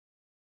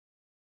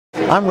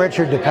I'm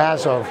Richard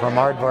DePaso from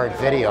Aardvark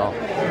Video,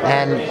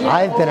 and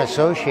I've been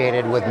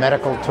associated with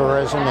medical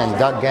tourism and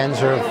Doug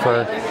Genzer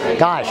for,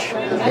 gosh,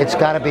 it's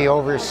got to be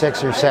over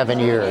 6 or 7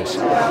 years.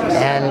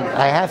 And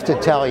I have to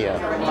tell you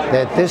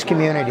that this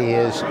community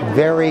is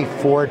very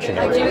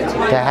fortunate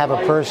to have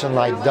a person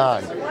like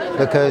Doug,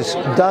 because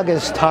Doug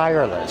is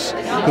tireless.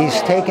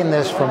 He's taken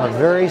this from a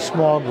very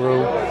small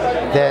group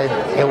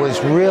that it was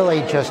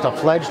really just a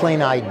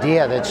fledgling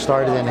idea that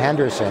started in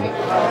Henderson,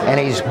 and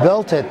he's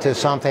built it to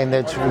something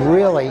that's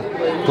really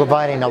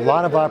providing a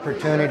lot of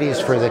opportunities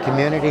for the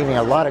community and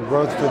a lot of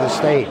growth for the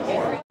state.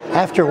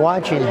 After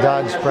watching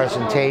Doug's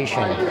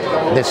presentation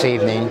this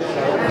evening,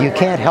 you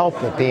can't help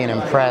but being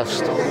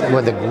impressed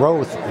with the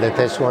growth that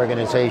this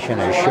organization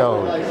has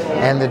showed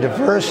and the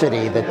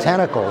diversity, the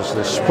tentacles,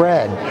 the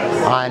spread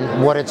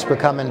on what it's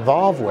become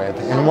involved with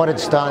and what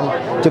it's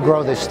done to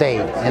grow the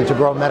state and to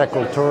grow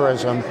medical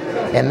tourism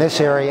in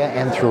this area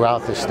and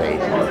throughout the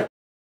state.